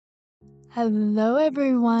Hello,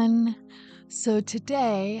 everyone. So,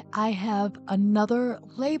 today I have another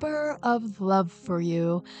labor of love for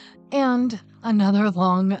you and another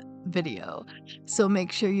long video. So,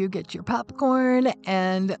 make sure you get your popcorn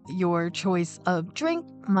and your choice of drink.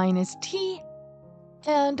 Mine is tea.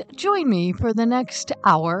 And join me for the next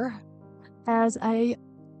hour as I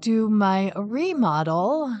do my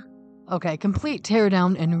remodel. Okay, complete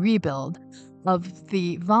teardown and rebuild of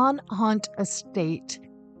the Von Hunt estate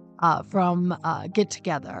from Get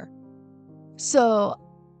Together. So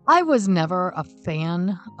I was never a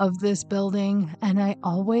fan of this building, and I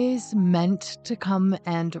always meant to come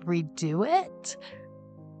and redo it.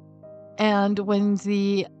 And when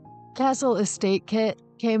the Castle Estate kit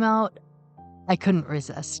came out, I couldn't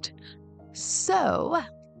resist. So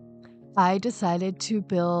I decided to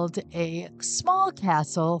build a small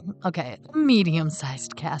castle, okay, a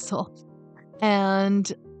medium-sized castle,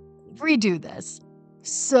 and redo this.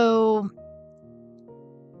 So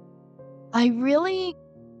I really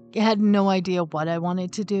had no idea what I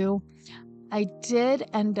wanted to do. I did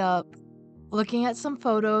end up looking at some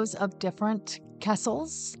photos of different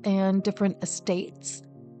castles and different estates.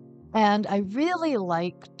 And I really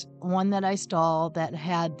liked one that I saw that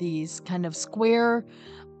had these kind of square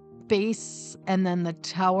base and then the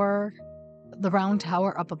round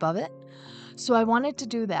tower up above it. So I wanted to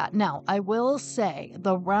do that. Now, I will say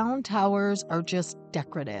the round towers are just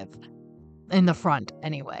decorative. In the front,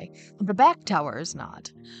 anyway. The back tower is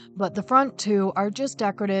not. But the front two are just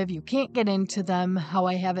decorative. You can't get into them how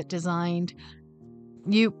I have it designed.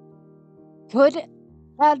 You could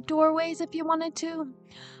add doorways if you wanted to.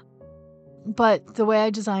 But the way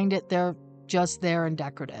I designed it, they're just there and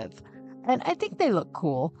decorative. And I think they look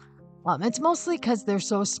cool. It's mostly because they're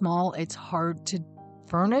so small, it's hard to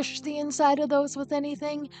furnish the inside of those with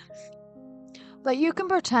anything. But you can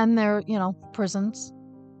pretend they're, prisons.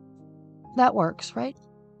 That works, right?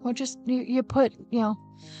 Or just you put,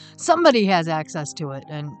 somebody has access to it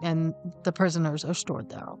and the prisoners are stored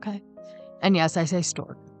there, okay? And yes, I say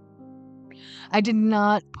stored. I did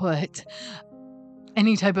not put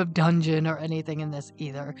any type of dungeon or anything in this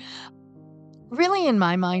either. Really, in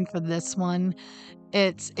my mind for this one,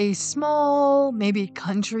 it's a small, maybe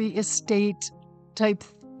country estate type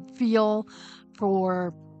feel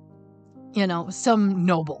for, some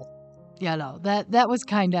noble. That was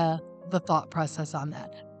kind of the thought process on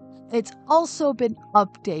that. It's also been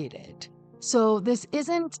updated. So this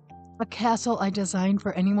isn't a castle I designed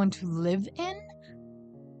for anyone to live in,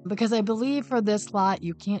 because I believe for this lot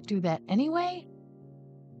you can't do that anyway.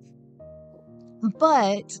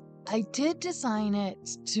 But I did design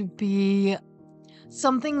it to be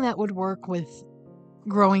something that would work with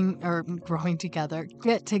growing together,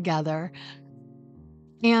 get together.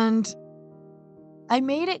 And I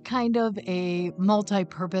made it kind of a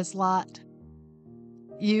multi-purpose lot.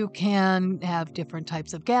 You can have different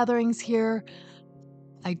types of gatherings here.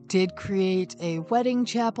 I did create a wedding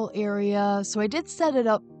chapel area. So I did set it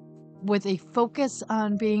up with a focus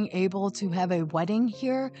on being able to have a wedding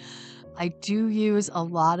here. I do use a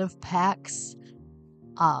lot of packs.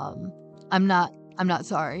 I'm not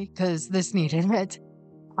sorry because this needed it.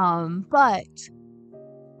 But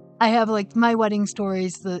I have like my wedding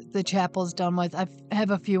stories, the chapel's done with. I have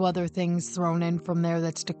a few other things thrown in from there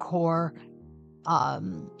that's decor.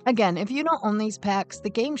 Again, if you don't own these packs, the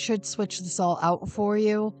game should switch this all out for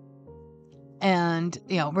you and,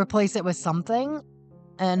 replace it with something.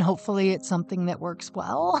 And hopefully it's something that works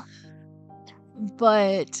well.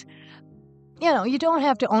 But, you don't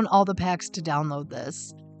have to own all the packs to download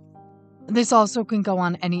this. This also can go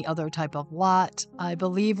on any other type of lot. I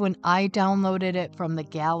believe when I downloaded it from the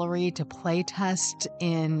gallery to playtest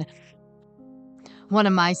in one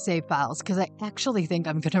of my save files, because I actually think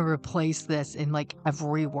I'm going to replace this in like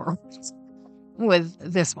every world with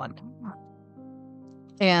this one.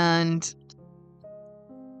 And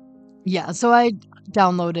yeah, so I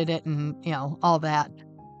downloaded it and, all that.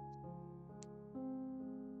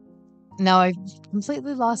 Now I've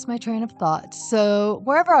completely lost my train of thought. So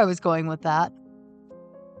wherever I was going with that.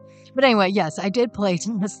 But anyway, yes, I did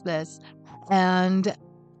playtest this and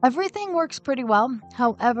everything works pretty well.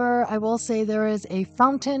 However, I will say there is a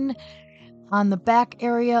fountain on the back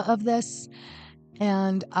area of this,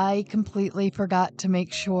 and I completely forgot to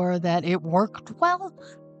make sure that it worked well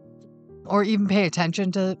or even pay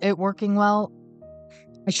attention to it working well.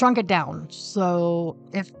 I shrunk it down. So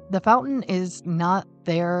if the fountain is not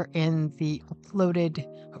there in the uploaded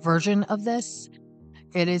version of this,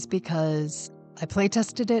 it is because I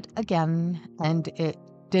playtested it again and it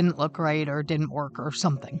didn't look right or didn't work or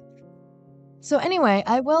something. So anyway,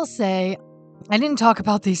 I will say I didn't talk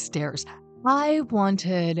about these stairs. I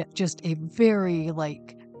wanted just a very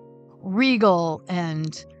like regal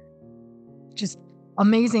and just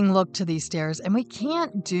amazing look to these stairs, and we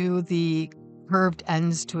can't do the curved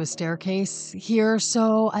ends to a staircase here,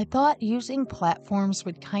 so I thought using platforms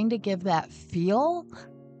would kind of give that feel.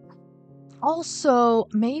 Also,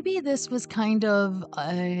 maybe this was kind of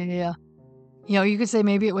a, you could say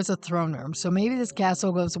maybe it was a throne room. So maybe this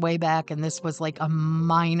castle goes way back and this was like a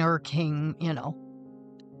minor king,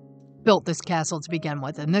 built this castle to begin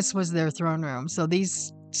with, and this was their throne room. So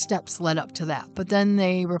these steps led up to that. But then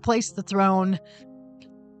they replaced the throne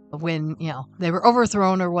when, they were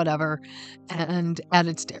overthrown or whatever and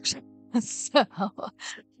added stairs. So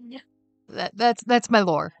that's my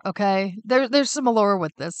lore, okay? There's some lore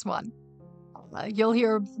with this one. You'll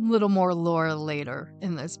hear a little more lore later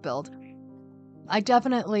in this build. I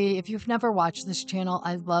definitely, if you've never watched this channel,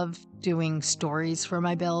 I love doing stories for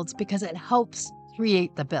my builds because it helps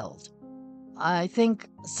create the build. I think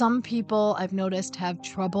some people I've noticed have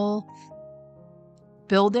trouble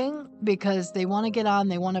building because they want to get on,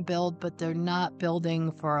 they want to build, but they're not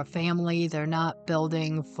building for a family. They're not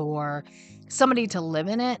building for somebody to live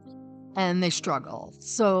in it, and they struggle.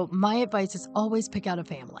 So my advice is always pick out a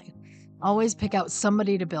family. Always pick out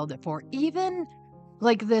somebody to build it for. Even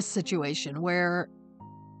like this situation where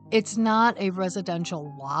it's not a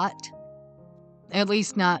residential lot, at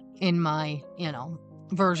least not in my,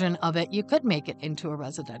 version of it. You could make it into a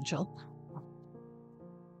residential,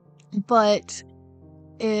 but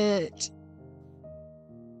it's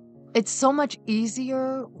so much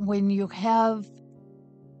easier when you have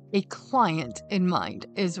a client in mind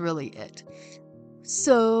is really it.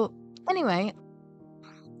 So anyway,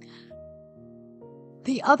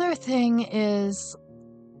 the other thing is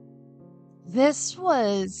this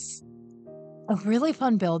was a really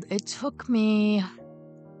fun build. It took me,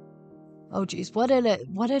 oh geez, what did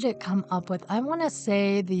it come up with? I want to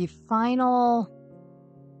say the final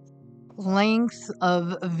length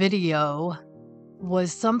of video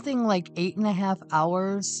was something like 8.5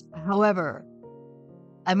 hours. However,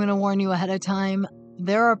 I'm going to warn you ahead of time,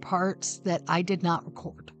 there are parts that I did not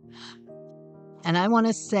record. And I want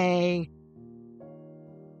to say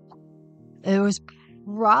it was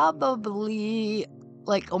probably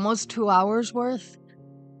like almost 2 hours worth.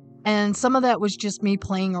 And some of that was just me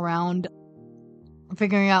playing around,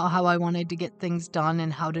 figuring out how I wanted to get things done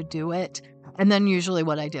and how to do it. And then usually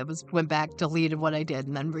what I did was went back, deleted what I did,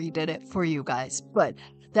 and then redid it for you guys. But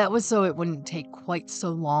that was so it wouldn't take quite so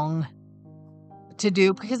long to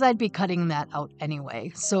do because I'd be cutting that out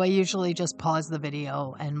anyway. So I usually just pause the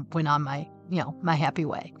video and went on my, my happy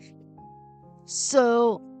way.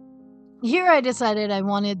 So here I decided I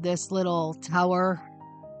wanted this little tower.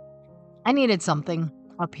 I needed something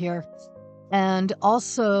up here. And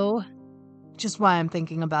also, just why I'm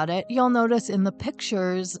thinking about it, you'll notice in the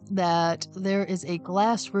pictures that there is a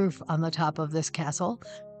glass roof on the top of this castle.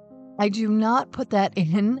 I do not put that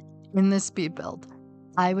in this speed build.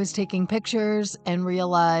 I was taking pictures and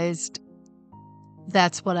realized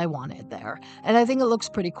that's what I wanted there. And I think it looks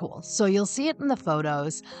pretty cool. So you'll see it in the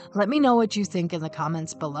photos. Let me know what you think in the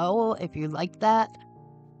comments below if you like that.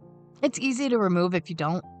 It's easy to remove if you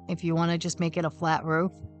don't, if you want to just make it a flat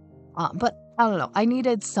roof. But I don't know. I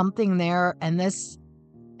needed something there, and this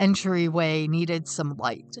entryway needed some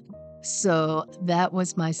light. So that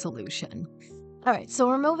was my solution. All right, so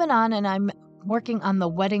we're moving on, and I'm working on the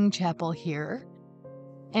wedding chapel here.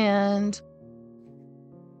 And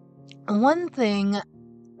one thing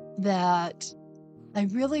that I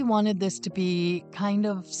really wanted this to be kind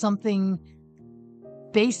of something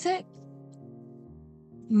basic,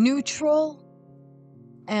 neutral,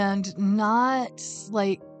 and not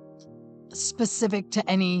like specific to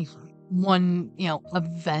any one,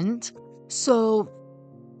 event. So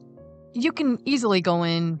you can easily go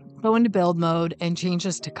into build mode and change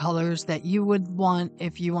this to colors that you would want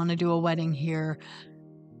if you want to do a wedding here.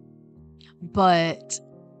 But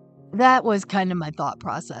that was kind of my thought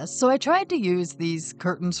process. So I tried to use these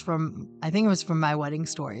curtains from, I think it was from My Wedding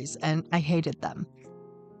Stories, and I hated them.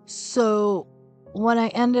 So what I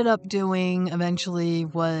ended up doing eventually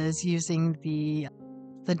was using the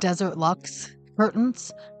Desert Luxe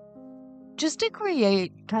curtains just to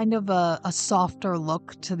create kind of a softer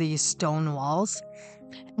look to these stone walls.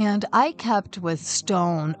 And I kept with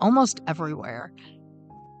stone almost everywhere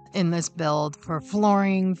in this build for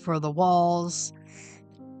flooring, for the walls.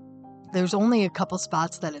 There's only a couple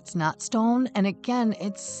spots that it's not stone. And again,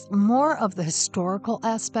 it's more of the historical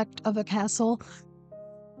aspect of a castle.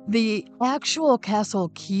 The actual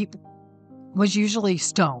castle keep was usually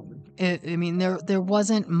stone. There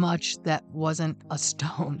wasn't much that wasn't a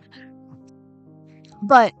stone.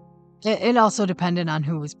 But it also depended on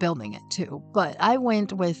who was building it too. But I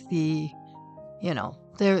went with the,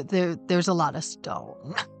 there's a lot of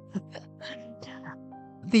stone.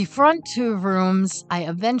 The front 2 rooms I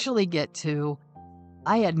eventually get to.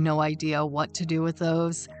 I had no idea what to do with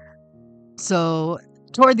those. So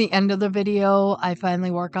toward the end of the video, I finally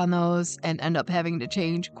work on those and end up having to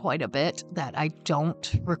change quite a bit that I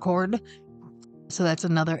don't record. So that's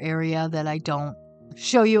another area that I don't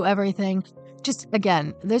show you everything. Just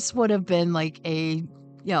again, this would have been like a,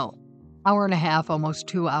 hour and a half, almost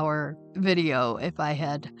 2-hour video if I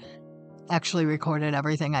had actually recorded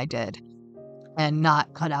everything I did and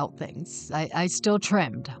not cut out things. I still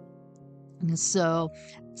trimmed. So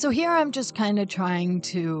here I'm just kind of trying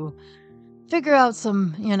to figure out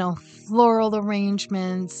some, floral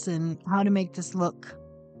arrangements and how to make this look,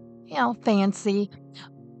 fancy.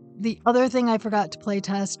 The other thing I forgot to play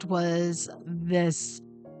test was this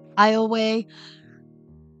aisleway.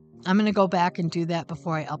 I'm going to go back and do that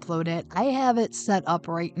before I upload it. I have it set up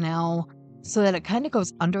right now so that it kind of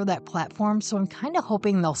goes under that platform. So I'm kind of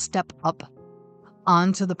hoping they'll step up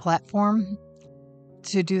onto the platform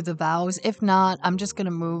to do the vows. If not, I'm just going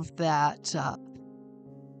to move that,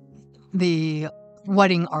 the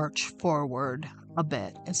wedding arch forward a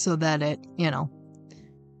bit so that it,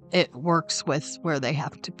 it works with where they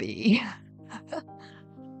have to be.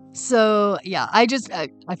 So, yeah, I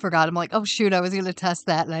forgot. I'm like, oh, shoot, I was going to test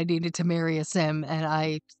that and I needed to marry a sim, and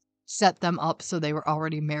I set them up so they were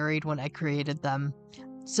already married when I created them.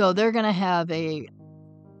 So they're going to have a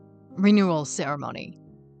renewal ceremony,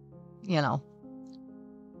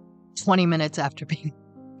 20 minutes after being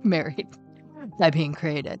married by being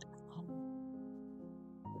created.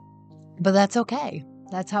 But that's okay.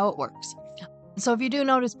 That's how it works. So if you do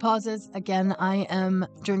notice pauses, again, I am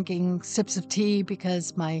drinking sips of tea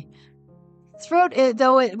because my throat,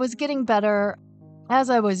 though it was getting better, as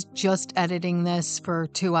I was just editing this for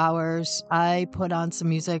 2 hours, I put on some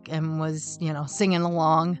music and was, singing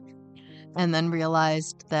along, and then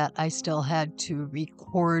realized that I still had to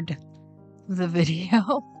record the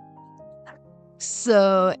video.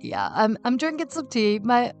 So yeah, I'm drinking some tea.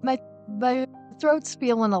 My throat's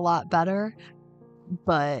feeling a lot better,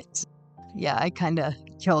 but yeah, I kind of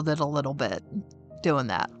killed it a little bit doing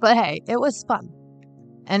that. But hey, it was fun.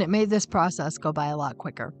 And it made this process go by a lot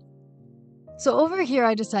quicker. So over here,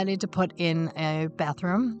 I decided to put in a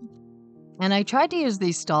bathroom. And I tried to use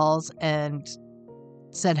these stalls and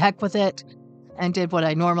said heck with it and did what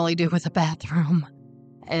I normally do with a bathroom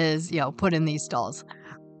is, put in these stalls.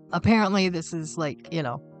 Apparently, this is like,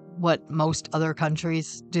 what most other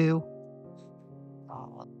countries do.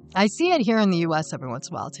 I see it here in the US every once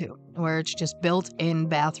in a while too, where it's just built-in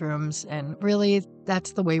bathrooms, and really,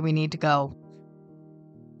 that's the way we need to go.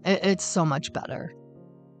 It's so much better.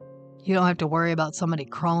 You don't have to worry about somebody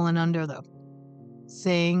crawling under the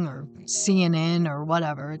thing or seeing in or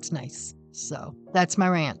whatever. It's nice. So that's my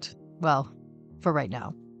rant. Well, for right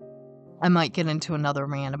now. I might get into another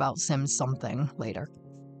rant about Sims something later.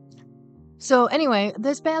 So anyway,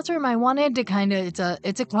 this bathroom I wanted to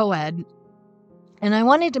it's a co-ed. And I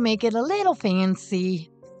wanted to make it a little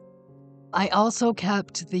fancy. I also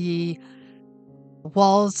kept the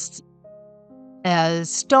walls as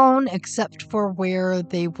stone, except for where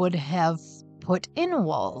they would have put in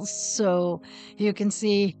walls. So you can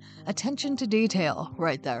see attention to detail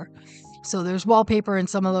right there. So there's wallpaper in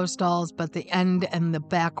some of those stalls, but the end and the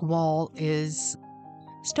back wall is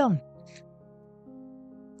stone.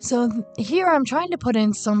 So here I'm trying to put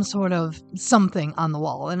in some sort of something on the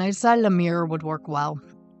wall, and I decided a mirror would work well,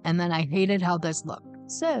 and then I hated how this looked.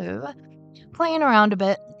 So playing around a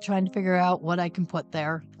bit, trying to figure out what I can put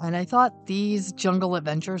there, and I thought these Jungle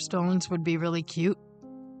Adventure stones would be really cute.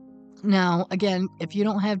 Now, again, if you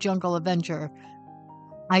don't have Jungle Adventure,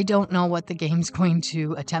 I don't know what the game's going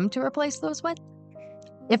to attempt to replace those with,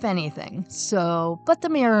 if anything. So, but the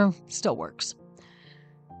mirror still works.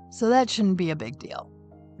 So that shouldn't be a big deal.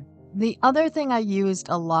 The other thing I used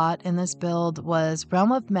a lot in this build was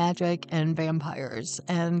Realm of Magic and vampires,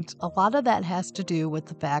 and a lot of that has to do with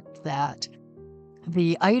the fact that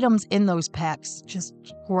the items in those packs just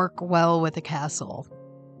work well with a castle.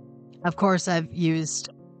 Of course, I've used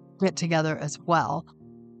Get Together as well,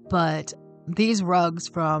 but these rugs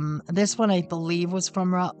from this one I believe was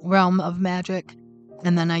from Realm of Magic,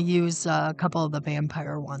 and then I use a couple of the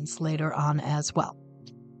vampire ones later on as well,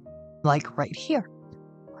 like right here.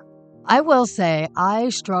 I will say I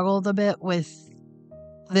struggled a bit with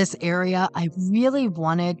this area. I really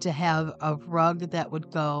wanted to have a rug that would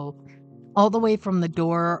go all the way from the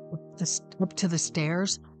door up to the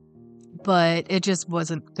stairs, but it just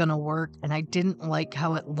wasn't going to work, and I didn't like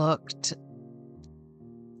how it looked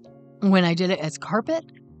when I did it as carpet,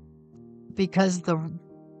 because the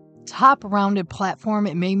top rounded platform,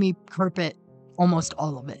 it made me carpet almost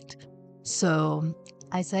all of it. So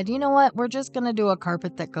I said, you know what? We're just going to do a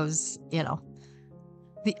carpet that goes,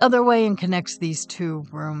 the other way and connects these two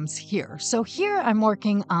rooms here. So here I'm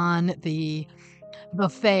working on the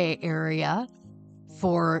buffet area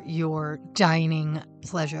for your dining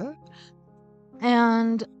pleasure.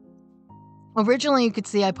 And originally you could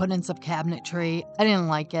see I put in some cabinetry. I didn't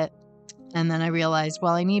like it. And then I realized,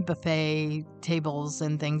 well, I need buffet tables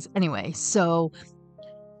and things anyway. So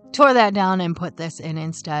tore that down and put this in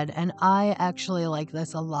instead. And I actually like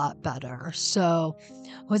this a lot better. So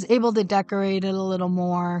was able to decorate it a little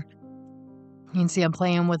more. You can see I'm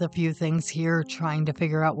playing with a few things here, trying to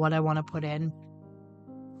figure out what I want to put in.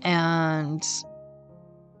 And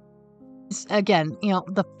again,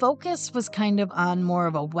 the focus was kind of on more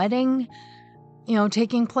of a wedding,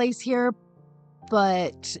 taking place here.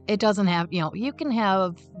 But it doesn't have, you can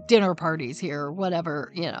have dinner parties here,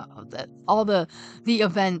 whatever, that all the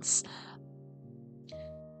events.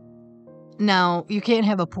 Now, you can't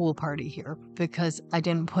have a pool party here because I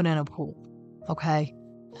didn't put in a pool. Okay.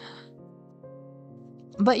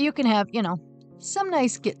 But you can have, some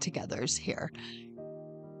nice get-togethers here.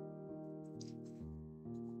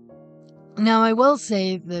 Now, I will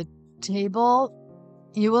say the table,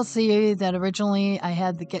 you will see that originally I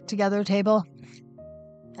had the get-together table.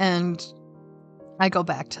 And I go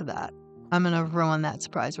back to that. I'm going to ruin that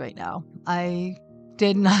surprise right now. I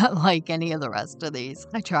did not like any of the rest of these.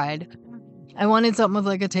 I tried. I wanted something with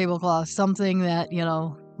like a tablecloth, something that,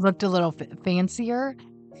 looked a little fancier,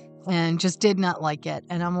 and just did not like it.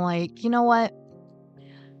 And I'm like, you know what?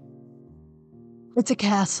 It's a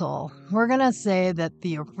castle. We're going to say that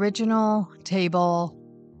the original table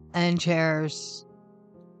and chairs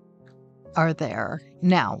are there.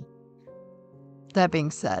 Now, that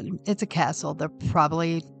being said, it's a castle. They're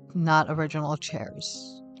probably not original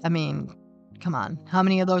chairs. I mean, come on. How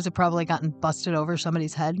many of those have probably gotten busted over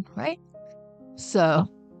somebody's head, right? So,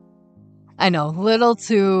 I know, little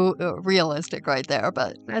too realistic right there,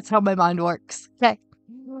 but that's how my mind works. Okay.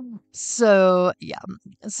 So, yeah.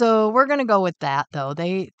 So, we're going to go with that, though.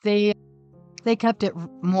 They kept it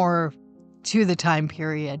more to the time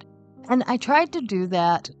period. And I tried to do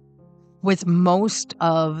that with most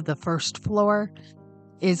of the first floor,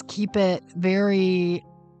 is keep it very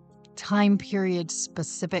time period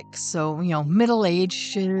specific. So, Middle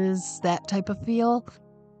Ages, that type of feel.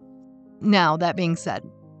 Now, that being said,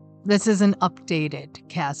 this is an updated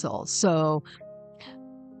castle. So,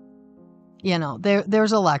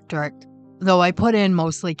 there's electric. Though I put in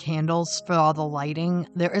mostly candles for all the lighting,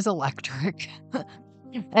 there is electric.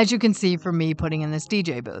 As you can see from me putting in this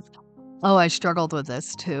DJ booth. Oh, I struggled with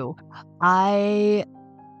this too. I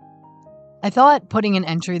thought putting an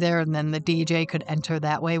entry there and then the DJ could enter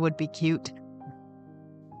that way would be cute.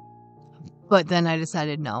 But then I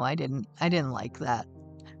decided no, I didn't like that.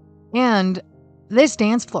 And this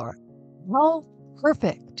dance floor, how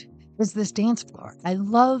perfect is this dance floor? I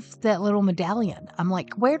love that little medallion. I'm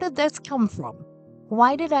like, where did this come from?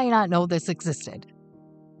 Why did I not know this existed?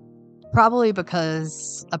 Probably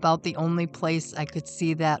because about the only place I could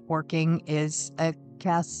see that working is a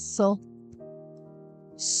castle.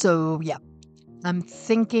 So, yeah, I'm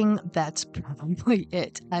thinking that's probably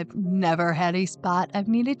it. I've never had a spot I've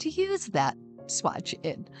needed to use that swatch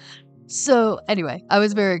in. So, anyway, I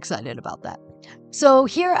was very excited about that. So,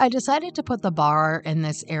 here I decided to put the bar in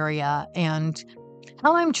this area, and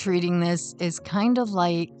how I'm treating this is kind of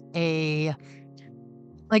like a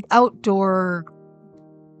outdoor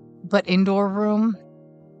but indoor room.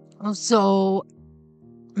 So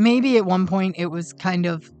maybe at one point it was kind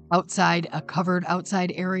of outside, a covered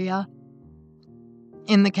outside area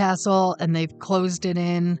in the castle, and they've closed it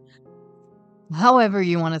in. However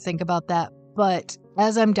you want to think about that. But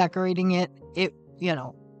as I'm decorating it,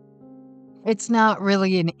 it's not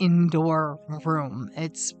really an indoor room.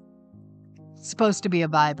 It's supposed to be a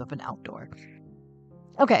vibe of an outdoor.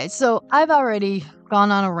 Okay, so I've already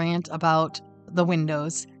gone on a rant about the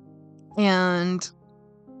windows. And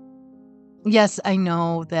yes, I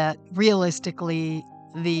know that realistically,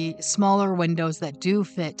 the smaller windows that do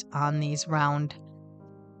fit on these round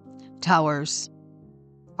towers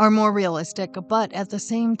are more realistic, but at the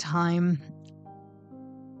same time,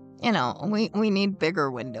 we need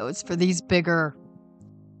bigger windows for these bigger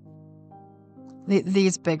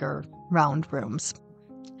round rooms.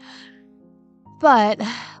 But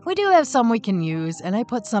we do have some we can use, and I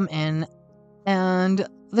put some in, and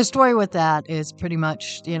the story with that is pretty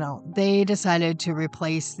much, they decided to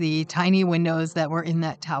replace the tiny windows that were in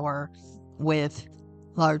that tower with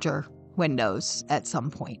larger windows at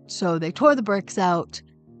some point. So they tore the bricks out,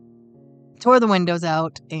 tore the windows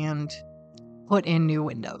out, and put in new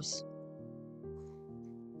windows.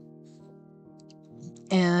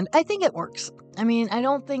 And I think it works. I mean, I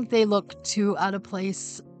don't think they look too out of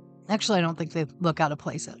place. Actually, I don't think they look out of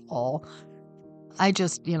place at all. I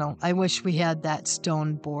just, I wish we had that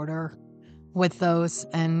stone border with those,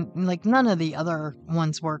 and like none of the other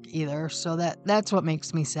ones work either. So that's what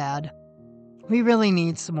makes me sad. We really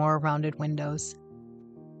need some more rounded windows.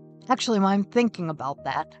 Actually, while I'm thinking about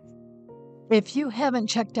that, if you haven't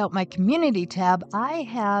checked out my community tab, I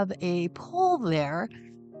have a poll there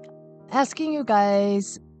asking you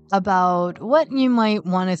guys about what you might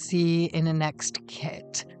want to see in a next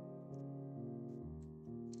kit.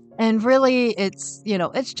 And really, it's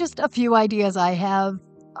just a few ideas I have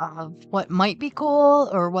of what might be cool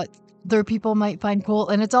or what other people might find cool.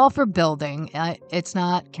 And it's all for building. It's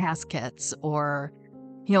not caskets or,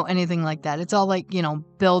 anything like that. It's all like,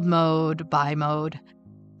 build mode, buy mode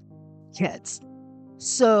kits.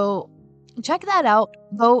 So check that out.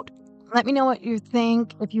 Vote. Let me know what you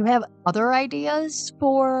think. If you have other ideas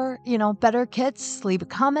for, better kits, leave a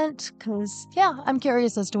comment. Because, I'm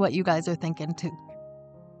curious as to what you guys are thinking too.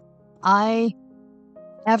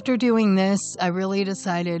 After doing this, I really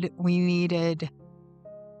decided we needed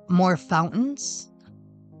more fountain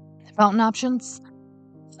options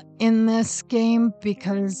in this game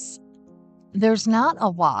because there's not a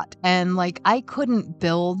lot. And I couldn't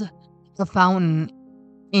build the fountain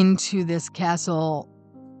into this castle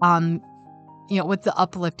with the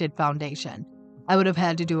uplifted foundation. I would have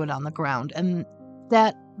had to do it on the ground, and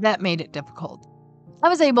that made it difficult. I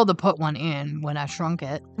was able to put one in when I shrunk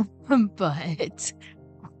it, but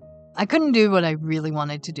I couldn't do what I really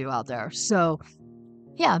wanted to do out there. So,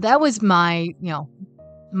 that was my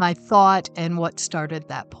thought and what started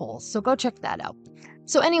that poll. So go check that out.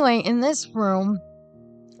 So anyway, in this room,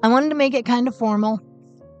 I wanted to make it kind of formal,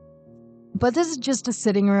 but this is just a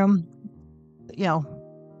sitting room,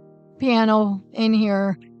 piano in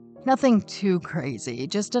here, nothing too crazy,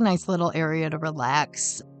 just a nice little area to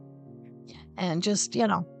relax and just,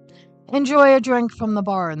 enjoy a drink from the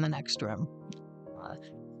bar in the next room.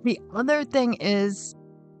 The other thing is,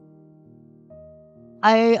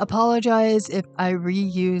 I apologize if I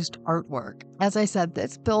reused artwork. As I said,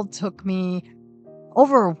 this build took me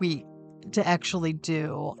over a week to actually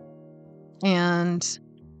do, and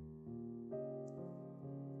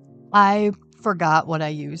I forgot what I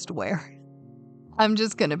used where. I'm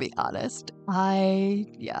just gonna be honest. I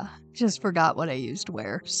just forgot what I used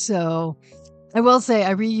where. So I will say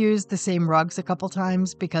I reused the same rugs a couple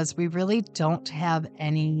times because we really don't have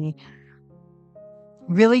any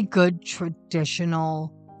really good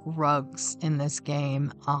traditional rugs in this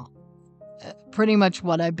game. Pretty much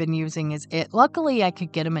what I've been using is it. Luckily, I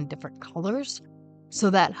could get them in different colors, so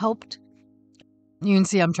that helped. You can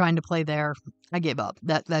see I'm trying to play there. I gave up.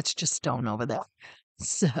 That's just stone over there.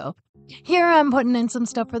 So here I'm putting in some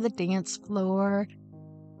stuff for the dance floor.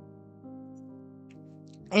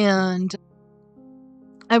 And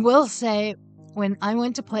I will say, when I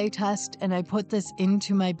went to playtest and I put this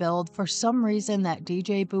into my build, for some reason that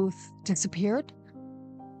DJ booth disappeared.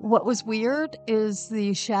 What was weird is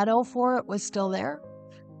the shadow for it was still there.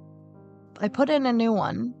 I put in a new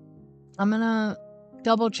one. I'm going to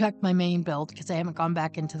double check my main build because I haven't gone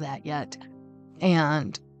back into that yet.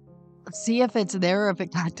 And see if it's there or if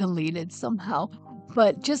it got deleted somehow.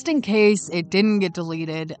 But just in case it didn't get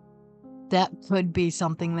deleted, that could be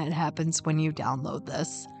something that happens when you download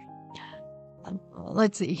this.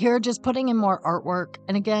 Let's see here, just putting in more artwork.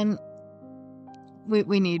 And again,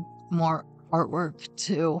 we need more artwork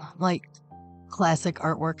too, like classic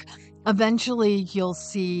artwork. Eventually you'll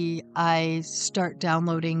see I start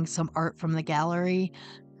downloading some art from the gallery,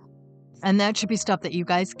 and that should be stuff that you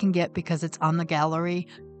guys can get because it's on the gallery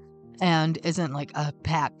and isn't like a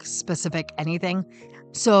pack specific anything.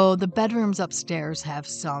 So the bedrooms upstairs have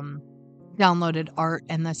some downloaded art,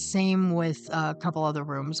 and the same with a couple other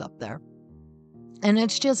rooms up there. And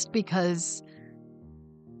it's just because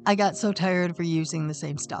I got so tired of reusing the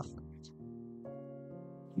same stuff.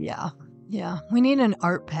 Yeah. We need an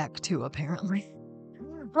art pack too, apparently.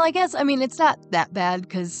 Well, I guess, it's not that bad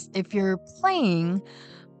because if you're playing,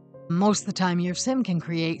 most of the time your sim can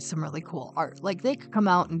create some really cool art. Like they could come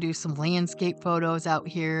out and do some landscape photos out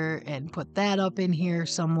here and put that up in here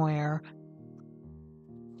somewhere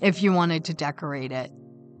if you wanted to decorate it,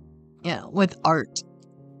 with art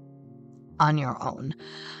on your own.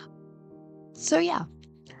 So yeah.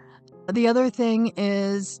 The other thing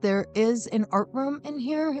is there is an art room in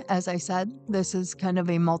here. As I said, this is kind of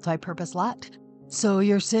a multi-purpose lot. So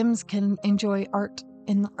your Sims can enjoy art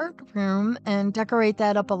in the art room and decorate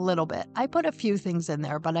that up a little bit. I put a few things in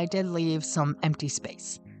there, but I did leave some empty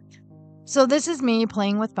space. So this is me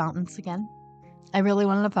playing with fountains again. I really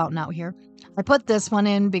wanted a fountain out here. I put this one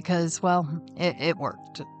in because, well, it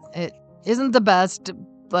worked. It isn't the best,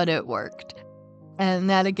 but it worked. And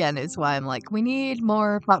that again is why I'm like, we need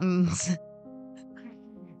more fountains.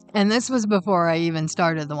 And this was before I even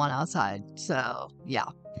started the one outside. So, yeah.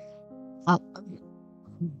 Uh,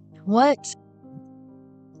 what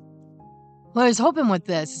I was hoping with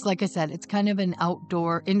this is, like I said, it's kind of an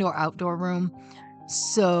indoor-outdoor room.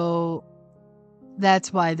 So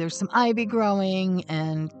that's why there's some ivy growing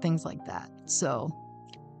and things like that. So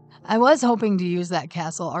I was hoping to use that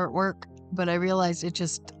castle artwork, but I realized it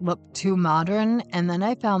just looked too modern. And then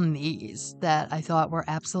I found these that I thought were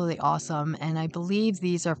absolutely awesome. And I believe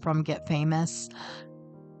these are from Get Famous.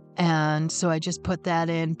 And so I just put that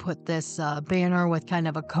in, put this banner with kind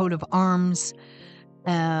of a coat of arms.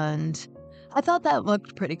 And I thought that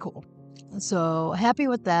looked pretty cool. So happy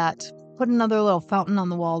with that. Put another little fountain on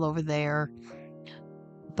the wall over there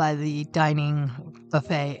by the dining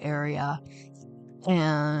buffet area.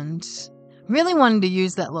 And really wanted to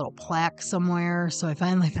use that little plaque somewhere. So I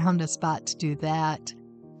finally found a spot to do that.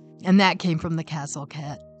 And that came from the castle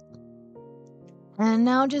kit. And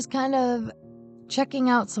now just kind of checking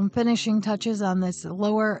out some finishing touches on this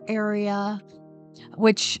lower area,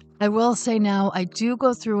 which I will say now, I do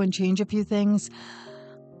go through and change a few things.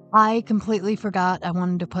 I completely forgot I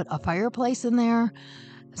wanted to put a fireplace in there.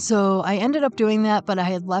 So I ended up doing that, but I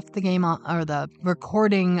had left the game or the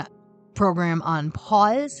recording program on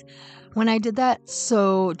pause when I did that.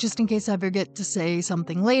 So just in case I forget to say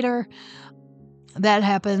something later, that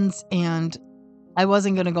happens. And I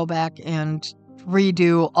wasn't going to go back and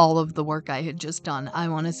redo all of the work I had just done. I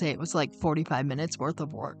want to say it was like 45 minutes worth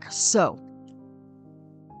of work. So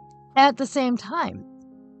at the same time,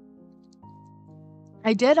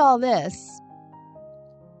 I did all this,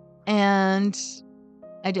 and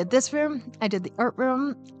I did this room, I did the art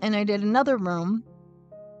room, and I did another room,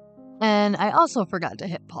 and I also forgot to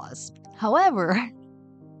hit pause. However,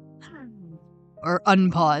 or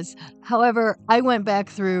unpause. However, I went back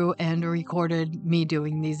through and recorded me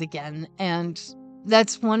doing these again, and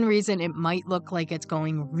that's one reason it might look like it's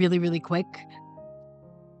going really, really quick.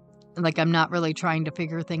 Like I'm not really trying to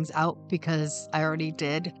figure things out because I already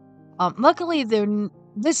did. Luckily,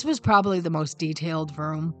 this was probably the most detailed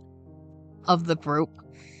room of the group,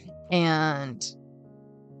 and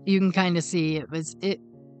you can kind of see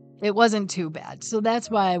it wasn't too bad. So that's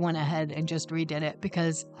why I went ahead and just redid it,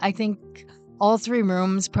 because I think all 3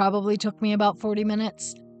 rooms probably took me about 40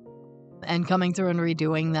 minutes, and coming through and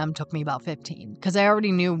redoing them took me about 15, because I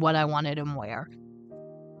already knew what I wanted and where.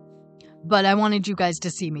 But I wanted you guys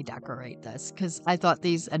to see me decorate this, because I thought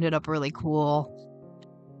these ended up really cool.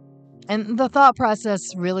 And the thought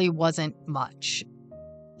process really wasn't much.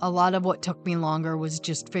 A lot of what took me longer was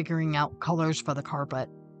just figuring out colors for the carpet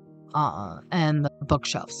and the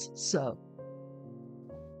bookshelves. So,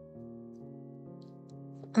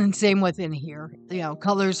 and same within here,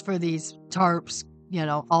 colors for these tarps,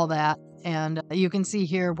 all that. And you can see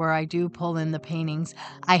here where I do pull in the paintings.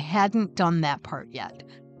 I hadn't done that part yet.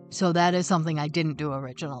 So that is something I didn't do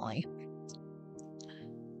originally.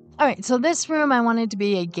 All right, so this room I wanted to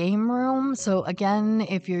be a game room. So again,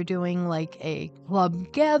 if you're doing like a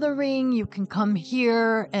club gathering, you can come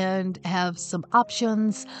here and have some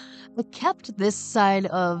options. I kept this side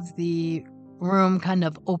of the room kind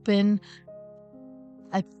of open.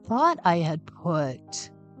 I thought I had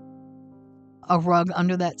put a rug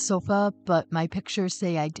under that sofa, but my pictures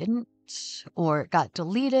say I didn't, or it got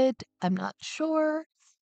deleted. I'm not sure.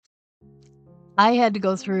 I had to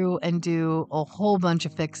go through and do a whole bunch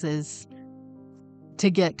of fixes to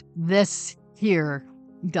get this here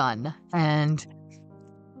done. And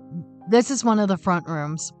this is one of the front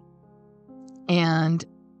rooms. And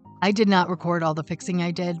I did not record all the fixing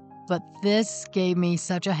I did, but this gave me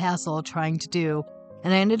such a hassle trying to do.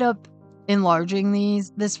 And I ended up enlarging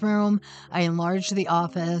this room. I enlarged the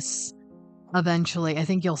office eventually. I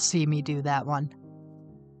think you'll see me do that one.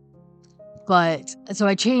 But so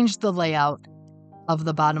I changed the layout of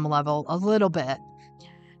the bottom level a little bit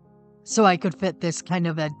so I could fit this kind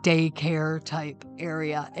of a daycare type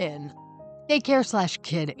area in.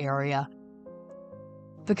 Daycare/kid area.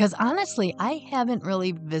 Because honestly, I haven't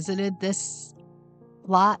really visited this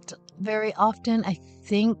lot very often. I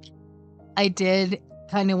think I did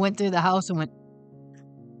kind of went through the house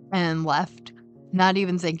and left, not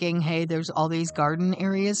even thinking, hey, there's all these garden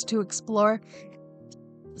areas to explore.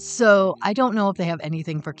 So I don't know if they have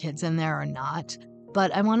anything for kids in there or not,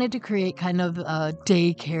 but I wanted to create kind of a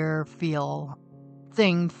daycare feel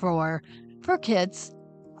thing for kids.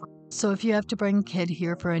 So if you have to bring a kid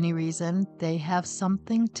here for any reason, they have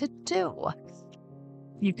something to do.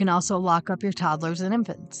 You can also lock up your toddlers and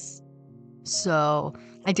infants. So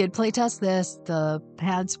I did play test this. The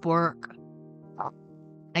pads work.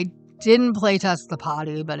 I didn't play test the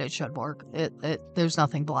potty, but it should work. There's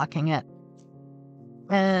nothing blocking it.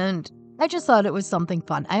 And I just thought it was something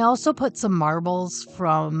fun. I also put some marbles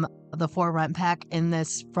from the For Rent pack in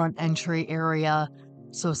this front entry area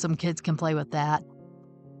so some kids can play with that.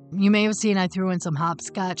 You may have seen I threw in some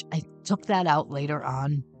hopscotch. I took that out later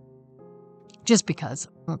on just because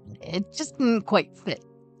it just didn't quite fit,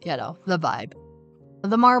 the vibe.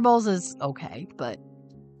 The marbles is okay, but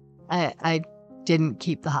I didn't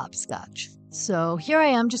keep the hopscotch. So here I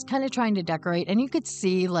am just kind of trying to decorate, and you could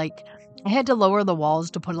see like I had to lower the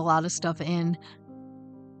walls to put a lot of stuff in.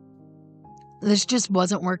 This just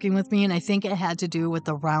wasn't working with me, and I think it had to do with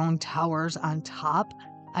the round towers on top.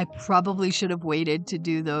 I probably should have waited to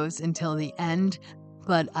do those until the end,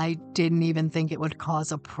 but I didn't even think it would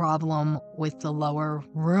cause a problem with the lower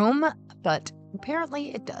room, but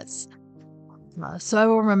apparently it does. So I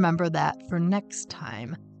will remember that for next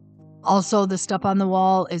time. Also, the stuff on the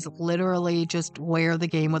wall is literally just where the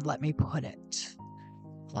game would let me put it.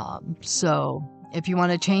 So if you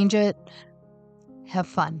want to change it, have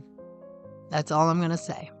fun. That's all I'm going to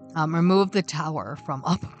say. Remove the tower from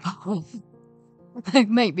up above. That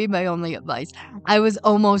might be my only advice. I was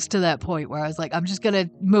almost to that point where I was like, I'm just going to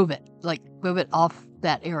move it off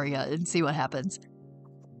that area and see what happens.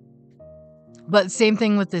 But same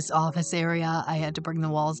thing with this office area. I had to bring the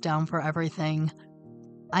walls down for everything.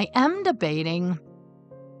 I am debating.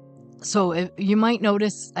 So you might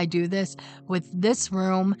notice I do this with this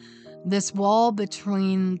room, this wall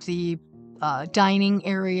between the dining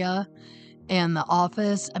area and the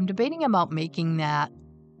office. I'm debating about making that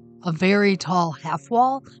a very tall half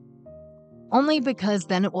wall, only because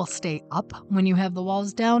then it will stay up when you have the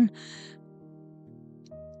walls down.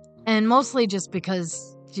 And mostly just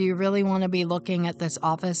because, do you really want to be looking at this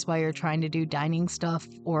office while you're trying to do dining stuff,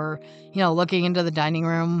 or, looking into the dining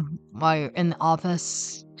room while you're in the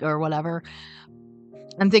office or whatever?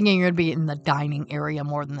 I'm thinking you're going to be in the dining area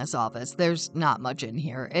more than this office. There's not much in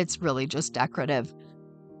here. It's really just decorative.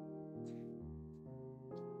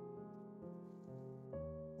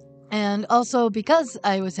 And also, because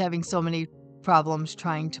I was having so many problems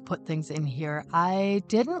trying to put things in here, I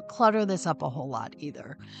didn't clutter this up a whole lot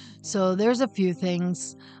either. So there's a few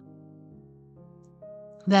things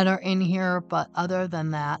that are in here, but other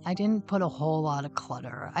than that, I didn't put a whole lot of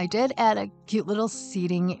clutter. I did add a cute little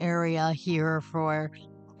seating area here for,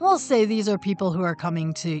 we'll say these are people who are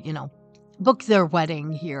coming to, book their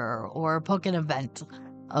wedding here or book an event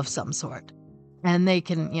of some sort. And they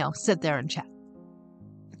can, sit there and chat.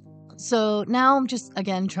 So now I'm just,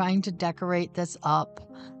 again, trying to decorate this up.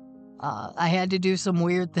 I had to do some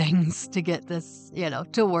weird things to get this,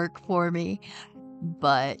 to work for me,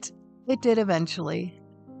 but it did eventually.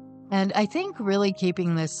 And I think really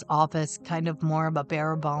keeping this office kind of more of a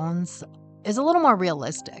bare bones is a little more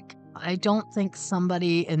realistic. I don't think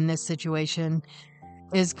somebody in this situation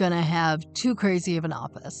is going to have too crazy of an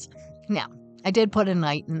office. Now, I did put a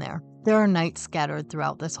night in there. There are nights scattered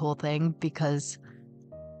throughout this whole thing because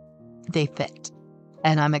they fit,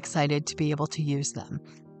 and I'm excited to be able to use them.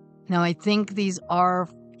 Now, I think these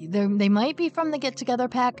they might be from the Get Together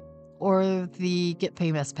pack or the Get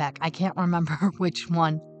Famous pack. I can't remember which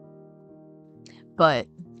one. But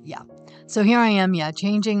yeah, so here I am,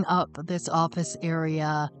 changing up this office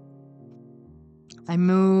area. I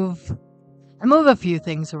move a few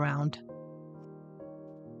things around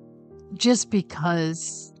just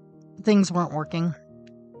because things weren't working.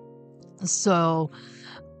 So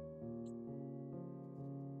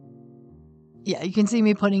yeah, you can see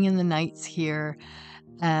me putting in the nights here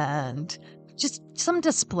and just some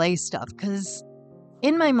display stuff, because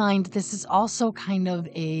in my mind, this is also kind of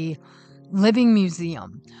a living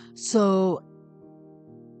museum. So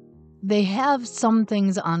they have some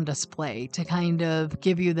things on display to kind of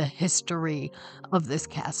give you the history of this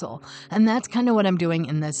castle. And that's kind of what I'm doing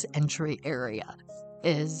in this entry area,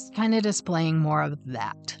 is kind of displaying more of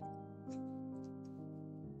that.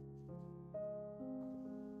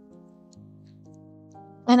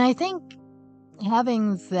 And I think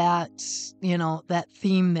having that, that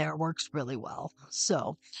theme there works really well.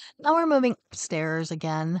 So now we're moving upstairs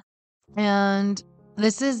again. And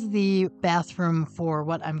this is the bathroom for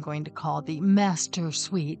what I'm going to call the master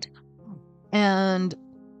suite. And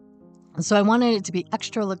so I wanted it to be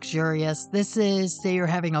extra luxurious. This is, say you're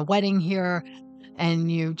having a wedding here and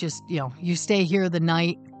you just, you stay here the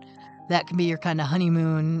night. That can be your kind of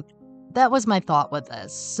honeymoon that was my thought with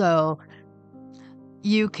this. So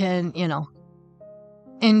you can,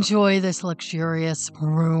 enjoy this luxurious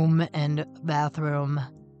room and bathroom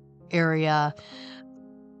area.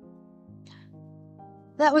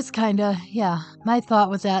 That was my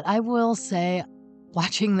thought with that. I will say,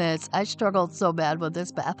 watching this, I struggled so bad with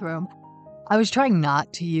this bathroom. I was trying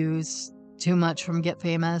not to use too much from Get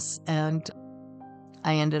Famous, and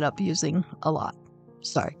I ended up using a lot.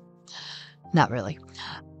 Sorry, not really.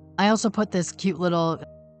 I also put this cute little,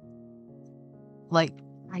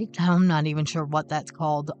 I'm not even sure what that's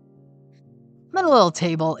called, but a little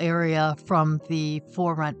table area from the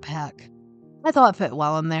For Rent pack. I thought it fit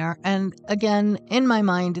well in there. And again, in my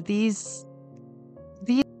mind, these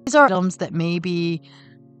are items that maybe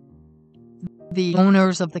the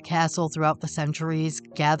owners of the castle throughout the centuries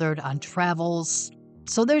gathered on travels.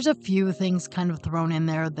 So there's a few things kind of thrown in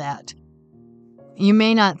there that you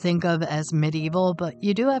may not think of as medieval, but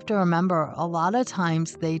you do have to remember a lot of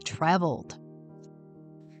times they traveled,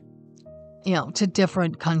 to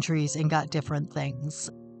different countries and got different things.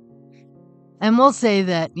 And we'll say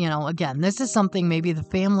that, again, this is something maybe the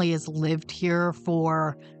family has lived here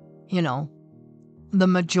for, the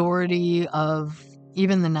majority of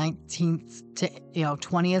even the 19th to,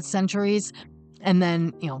 20th centuries, and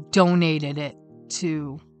then, donated it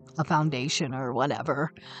to a foundation or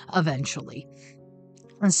whatever eventually.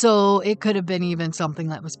 And so it could have been even something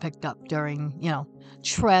that was picked up during,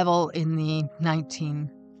 travel in the 19th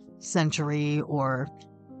century or,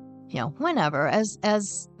 whenever,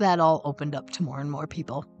 as that all opened up to more and more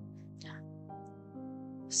people.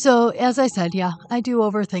 So, as I said, I do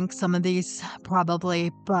overthink some of these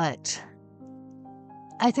probably, but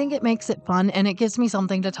I think it makes it fun and it gives me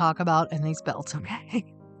something to talk about in these builds, okay?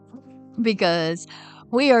 Because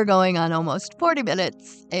we are going on almost 40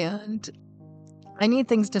 minutes and I need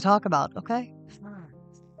things to talk about, okay?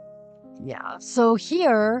 Yeah, so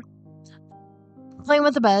here, playing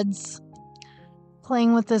with the beds,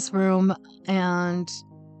 playing with this room, and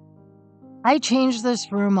I changed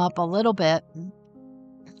this room up a little bit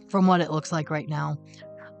from what it looks like right now.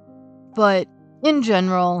 But in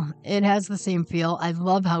general, it has the same feel. I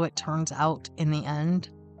love how it turns out in the end.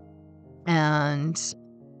 And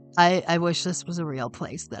I wish this was a real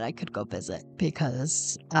place that I could go visit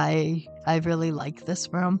because I really like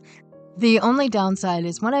this room. The only downside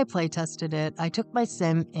is when I play tested it, I took my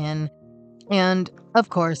sim in and, of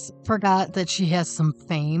course, forgot that she has some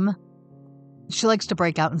fame. She likes to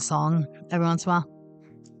break out in song every once in a while.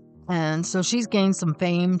 And so she's gained some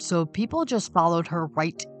fame, so people just followed her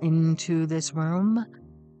right into this room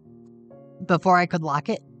before I could lock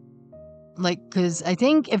it. Because I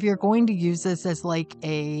think if you're going to use this as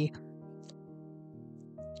a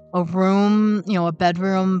room, a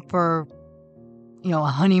bedroom for, a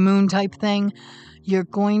honeymoon type thing, you're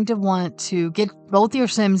going to want to get both your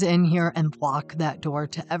Sims in here and lock that door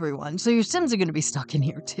to everyone. So your Sims are going to be stuck in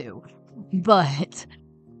here too. But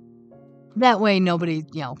that way nobody,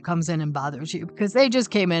 comes in and bothers you because they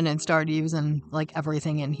just came in and started using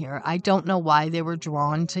everything in here. I don't know why they were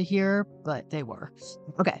drawn to here, but they were.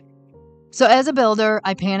 Okay. So as a builder,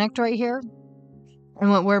 I panicked right here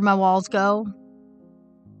and went where my walls go.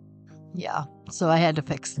 Yeah. So I had to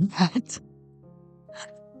fix that.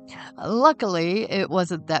 Luckily, it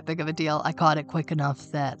wasn't that big of a deal. I caught it quick enough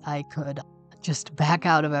that I could just back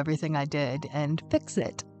out of everything I did and fix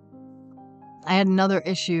it. I had another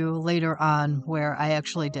issue later on where I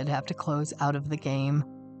actually did have to close out of the game.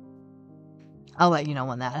 I'll let you know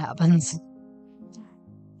when that happens.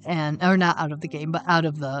 Or not out of the game, but out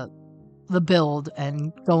of the build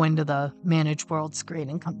and go into the manage world screen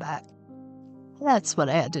and come back. That's what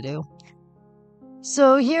I had to do.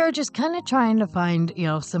 So here, just kind of trying to find,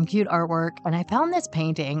 some cute artwork. And I found this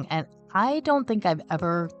painting and I don't think I've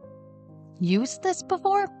ever used this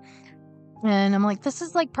before. And I'm like, this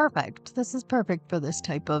is perfect. This is perfect for this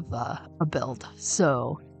type of a build.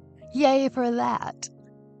 So yay for that.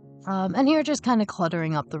 And here just kind of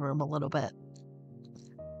cluttering up the room a little bit.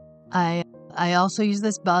 I also use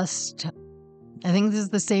this bust. I think this is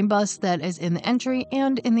the same bust that is in the entry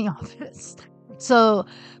and in the office. So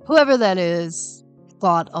whoever that is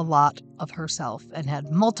thought a lot of herself and had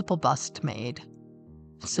multiple busts made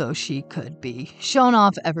so she could be shown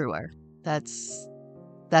off everywhere. That's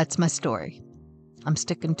my story. I'm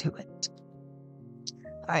sticking to it.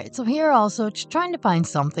 All right, so here also trying to find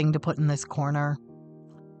something to put in this corner.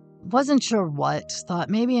 Wasn't sure what. Thought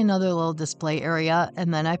maybe another little display area,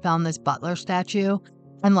 and then I found this butler statue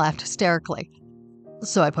and laughed hysterically.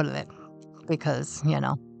 So I put it in because,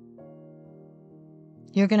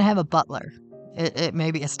 you're going to have a butler. It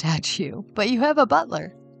may be a statue, but you have a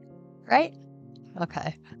butler, right?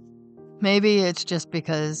 Okay. Maybe it's just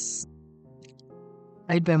because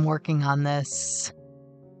I'd been working on this.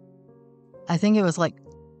 I think it was like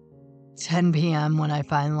 10 p.m. when I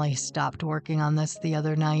finally stopped working on this the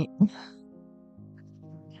other night.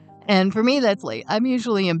 And for me, that's late. I'm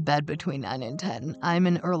usually in bed between 9 and 10. I'm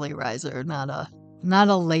an early riser, not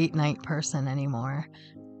a late night person anymore.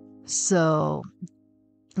 So,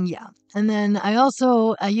 yeah. And then I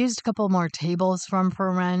used a couple more tables from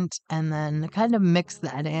For Rent and then kind of mixed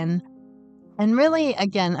that in. And really,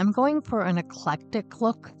 again, I'm going for an eclectic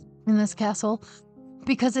look in this castle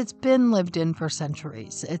because it's been lived in for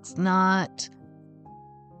centuries. It's not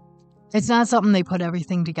something they put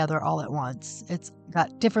everything together all at once. It's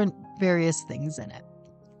got different various things in it.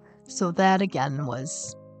 So that again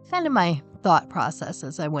was kind of my thought process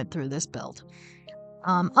as I went through this build.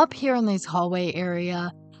 Up here in this hallway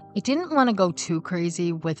area, I didn't want to go too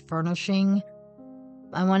crazy with furnishing.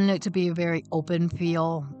 I wanted it to be a very open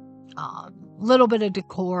feel, little bit of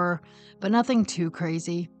decor, but nothing too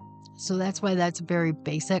crazy. So that's why that's very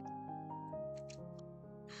basic.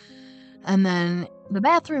 And then the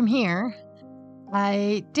bathroom here,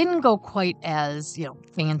 I didn't go quite as,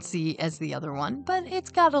 fancy as the other one, but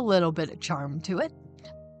it's got a little bit of charm to it.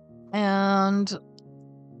 And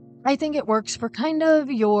I think it works for kind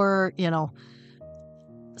of your,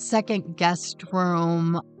 second guest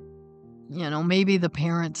room, maybe the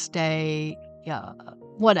parents stay,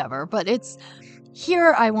 whatever. But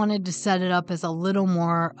here I wanted to set it up as a little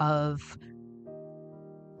more of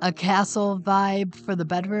a castle vibe for the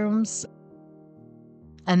bedrooms.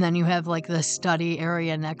 And then you have like the study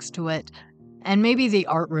area next to it. And maybe the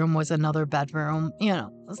art room was another bedroom,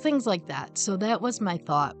 things like that. So that was my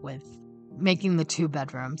thought with making the 2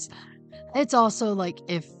 bedrooms. It's also like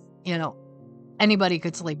if, anybody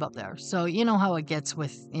could sleep up there. So you know how it gets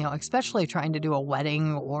with, especially trying to do a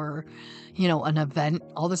wedding or, an event.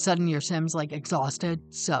 All of a sudden your Sim's like exhausted.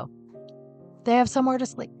 So they have somewhere to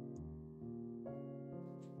sleep.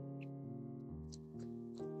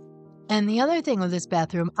 And the other thing with this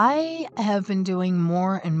bathroom, I have been doing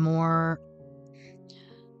more and more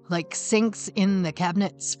like sinks in the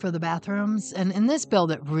cabinets for the bathrooms. And in this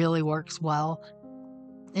build, it really works well.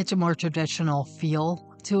 It's a more traditional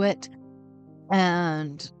feel to it.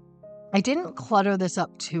 And I didn't clutter this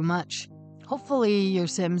up too much. Hopefully your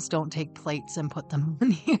Sims don't take plates and put them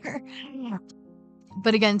in here.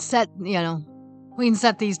 But again, we can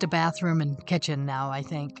set these to bathroom and kitchen now, I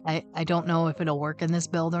think. I don't know if it'll work in this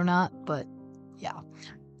build or not, but yeah.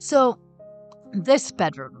 So this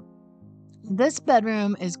bedroom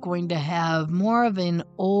is going to have more of an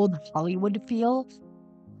old Hollywood feel.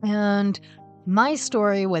 And my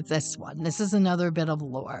story with this one, this is another bit of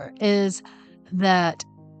lore, is that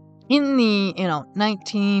in the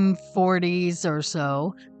 1940s or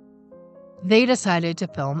so, they decided to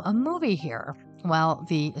film a movie here. Well,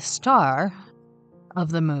 the star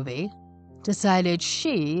of the movie decided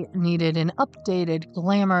she needed an updated,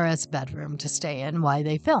 glamorous bedroom to stay in while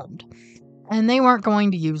they filmed. And they weren't going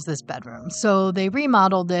to use this bedroom. So they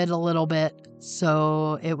remodeled it a little bit.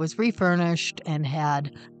 So it was refurnished and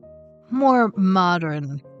had more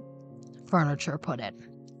modern furniture put in.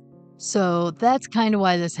 So that's kind of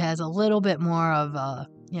why this has a little bit more of a,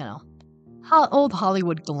 old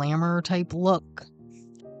Hollywood glamour type look.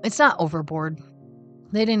 It's not overboard.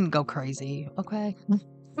 They didn't go crazy, okay?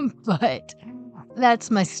 But that's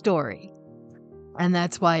my story. And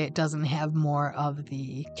that's why it doesn't have more of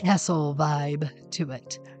the castle vibe to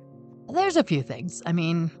it. There's a few things. I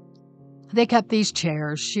mean, they kept these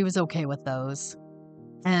chairs. She was okay with those.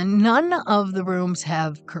 And none of the rooms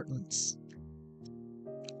have curtains.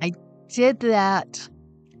 I did that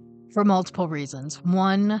for multiple reasons.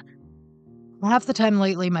 One, half the time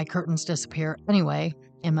lately, my curtains disappear anyway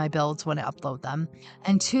in my builds when I upload them.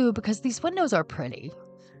 And 2, because these windows are pretty.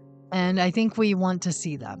 And I think we want to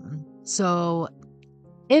see them. So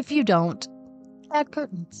if you don't, add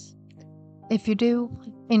curtains. If you do,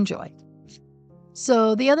 enjoy.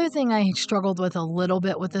 So the other thing I struggled with a little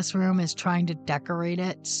bit with this room is trying to decorate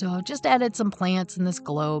it. So just added some plants in this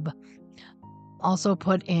globe. Also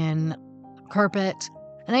put in carpet.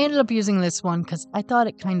 And I ended up using this one because I thought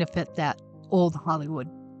it kind of fit that old Hollywood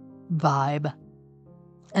vibe.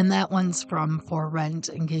 And that one's from For Rent,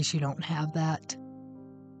 in case you don't have that.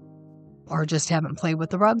 Or just haven't played with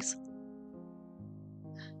the rugs.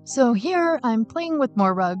 So here I'm playing with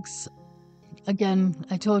more rugs. Again,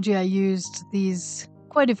 I told you I used these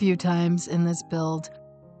quite a few times in this build.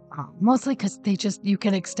 Mostly because you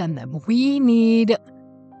can extend them. We need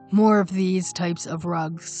more of these types of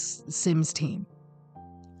rugs, Sims team.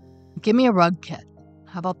 Give me a rug kit.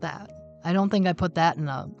 How about that? I don't think I put that in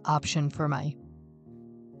an option for my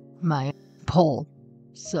my pole.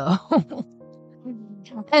 So,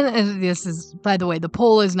 and this is, by the way, the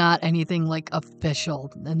pole is not anything like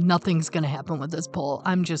official, and nothing's going to happen with this pole.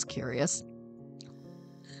 I'm just curious.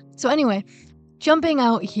 So anyway, jumping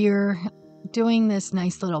out here, doing this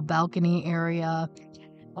nice little balcony area,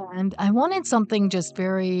 and I wanted something just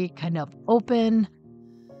very kind of open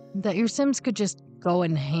that your Sims could just go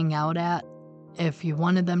and hang out at if you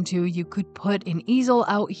wanted them to. You could put an easel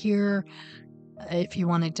out here if you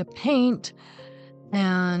wanted to paint.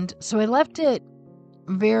 And so I left it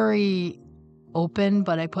very open,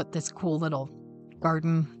 but I put this cool little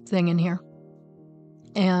garden thing in here.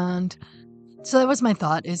 And so that was my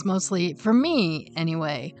thought, is mostly, for me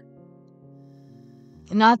anyway,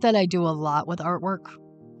 not that I do a lot with artwork.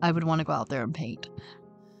 I would want to go out there and paint.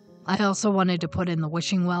 I also wanted to put in the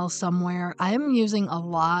wishing well somewhere. I am using a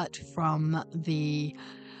lot from the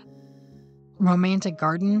Romantic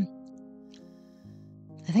Garden.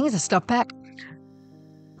 I think it's a stuff pack.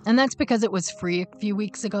 And that's because it was free a few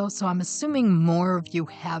weeks ago, so I'm assuming more of you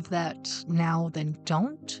have that now than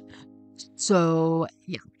don't. So,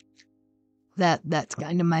 yeah. That's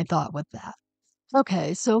kind of my thought with that.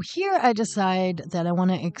 Okay, so here I decide that I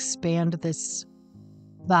want to expand this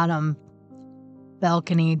bottom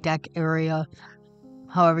balcony deck area,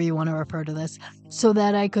 however you want to refer to this, so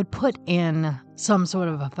that I could put in some sort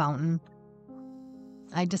of a fountain.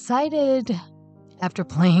 I decided, after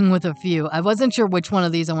playing with a few, I wasn't sure which one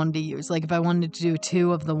of these I wanted to use. Like if I wanted to do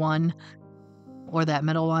 2 of the one, or that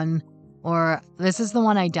middle one, or this is the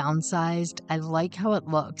one I downsized. I like how it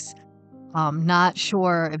looks. Not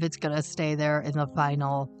sure if it's going to stay there in the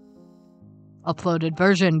final uploaded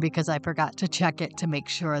version because I forgot to check it to make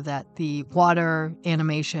sure that the water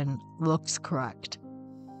animation looks correct.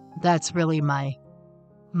 That's really my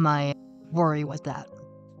worry with that.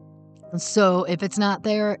 So if it's not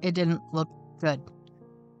there, it didn't look good.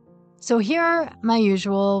 So here, my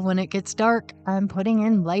usual, when it gets dark, I'm putting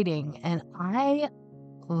in lighting, and I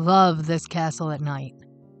love this castle at night.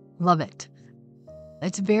 Love it.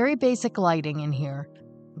 It's very basic lighting in here,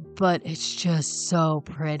 but it's just so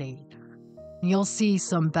pretty. You'll see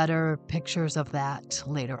some better pictures of that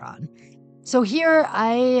later on. So here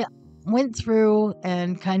I went through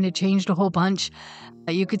and kind of changed a whole bunch.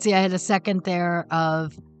 You could see I had a second there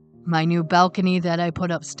of my new balcony that I put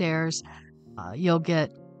upstairs. You'll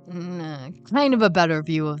get kind of a better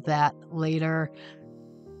view of that later.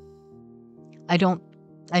 I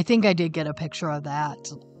think I did get a picture of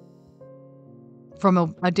that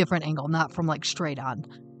from a different angle, not from like straight on.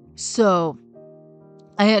 So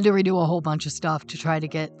I had to redo a whole bunch of stuff to try to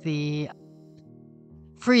get the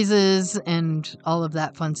freezes and all of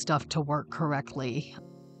that fun stuff to work correctly.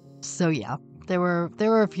 So yeah, there were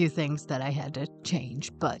a few things that I had to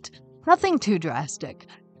change, but nothing too drastic.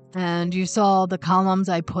 And you saw the columns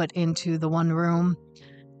I put into the one room,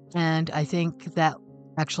 and I think that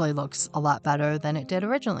actually looks a lot better than it did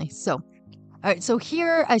originally. So, all right, so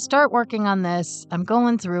here I start working on this. I'm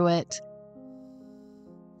going through it,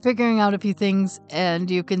 figuring out a few things,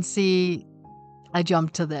 and you can see I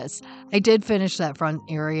jumped to this. I did finish that front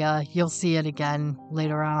area. You'll see it again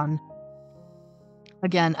later on.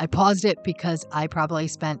 Again, I paused it because I probably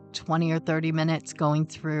spent 20 or 30 minutes going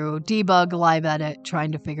through debug, live edit,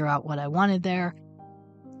 trying to figure out what I wanted there.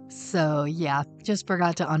 So yeah, just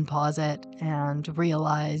forgot to unpause it and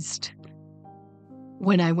realized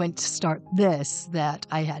when I went to start this that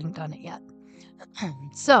I hadn't done it yet.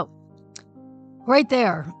 So right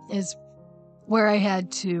there is where I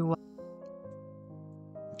had to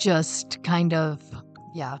just kind of,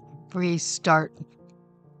 restart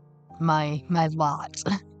my lot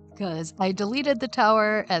because I deleted the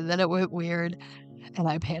tower and then it went weird and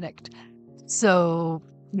I panicked. So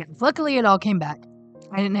yeah, luckily it all came back.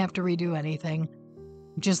 I didn't have to redo anything,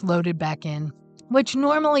 just loaded back in, which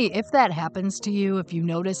normally if that happens to you, if you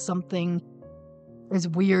notice something is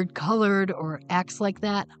weird colored or acts like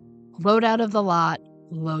that, load out of the lot,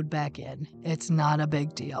 load back in. It's not a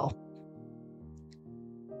big deal.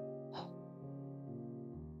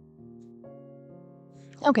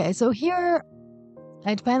 Okay, so here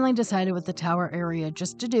I'd finally decided with the tower area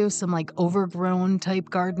just to do some like overgrown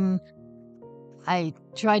type garden. I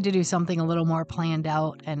tried to do something a little more planned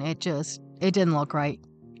out and it didn't look right.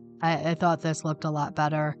 I thought this looked a lot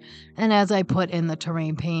better. And as I put in the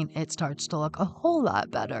terrain paint, it starts to look a whole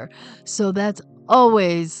lot better. So that's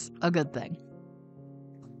always a good thing.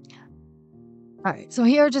 All right, so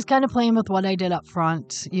here just kind of playing with what I did up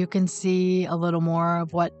front. You can see a little more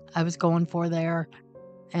of what I was going for there.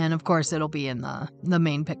 And of course, it'll be in the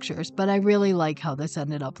main pictures. But I really like how this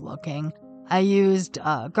ended up looking. I used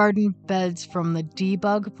garden beds from the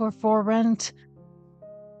Debug for rent.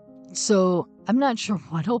 So I'm not sure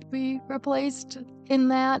what'll be replaced in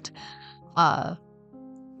that.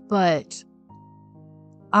 But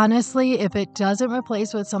honestly, if it doesn't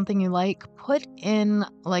replace with something you like, put in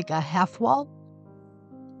like a half wall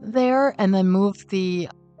there and then move the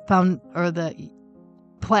the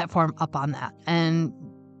platform up on that. And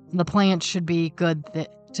the plant should be good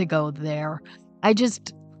to go there. I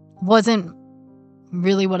just wasn't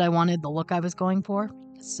really what I wanted, the look I was going for.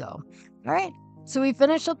 So, all right. So we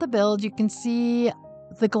finished up the build. You can see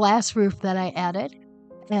the glass roof that I added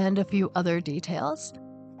and a few other details.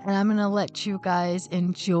 And I'm going to let you guys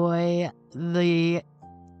enjoy the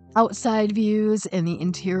outside views and the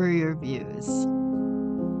interior views.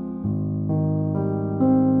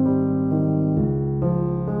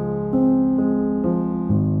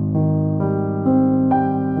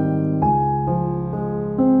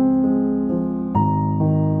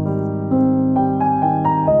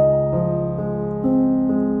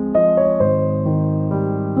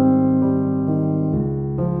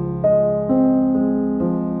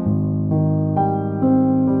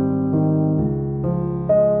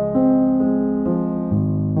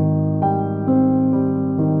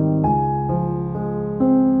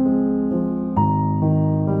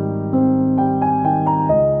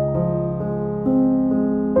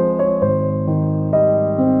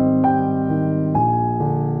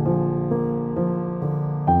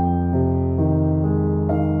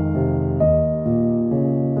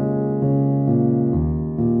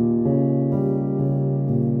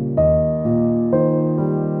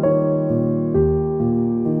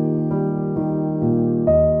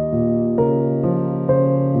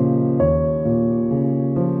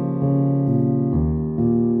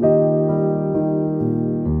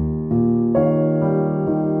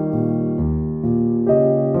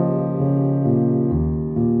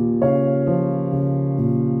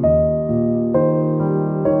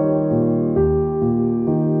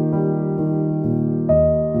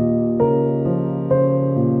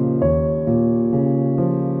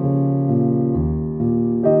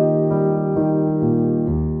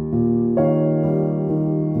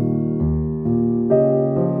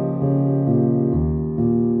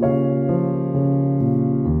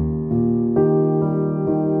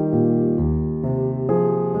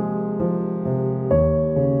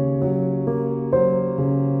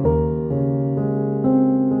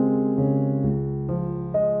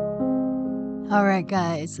 All right,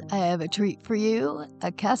 guys, I have a treat for you.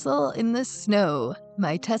 A castle in the snow.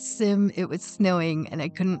 My test sim, it was snowing, and I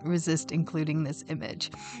couldn't resist including this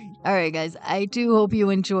image. All right, guys, I do hope you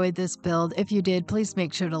enjoyed this build. If you did, please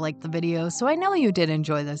make sure to like the video so I know you did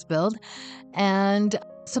enjoy this build. And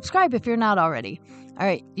subscribe if you're not already. All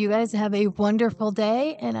right, you guys have a wonderful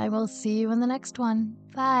day, and I will see you in the next one.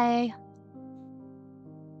 Bye.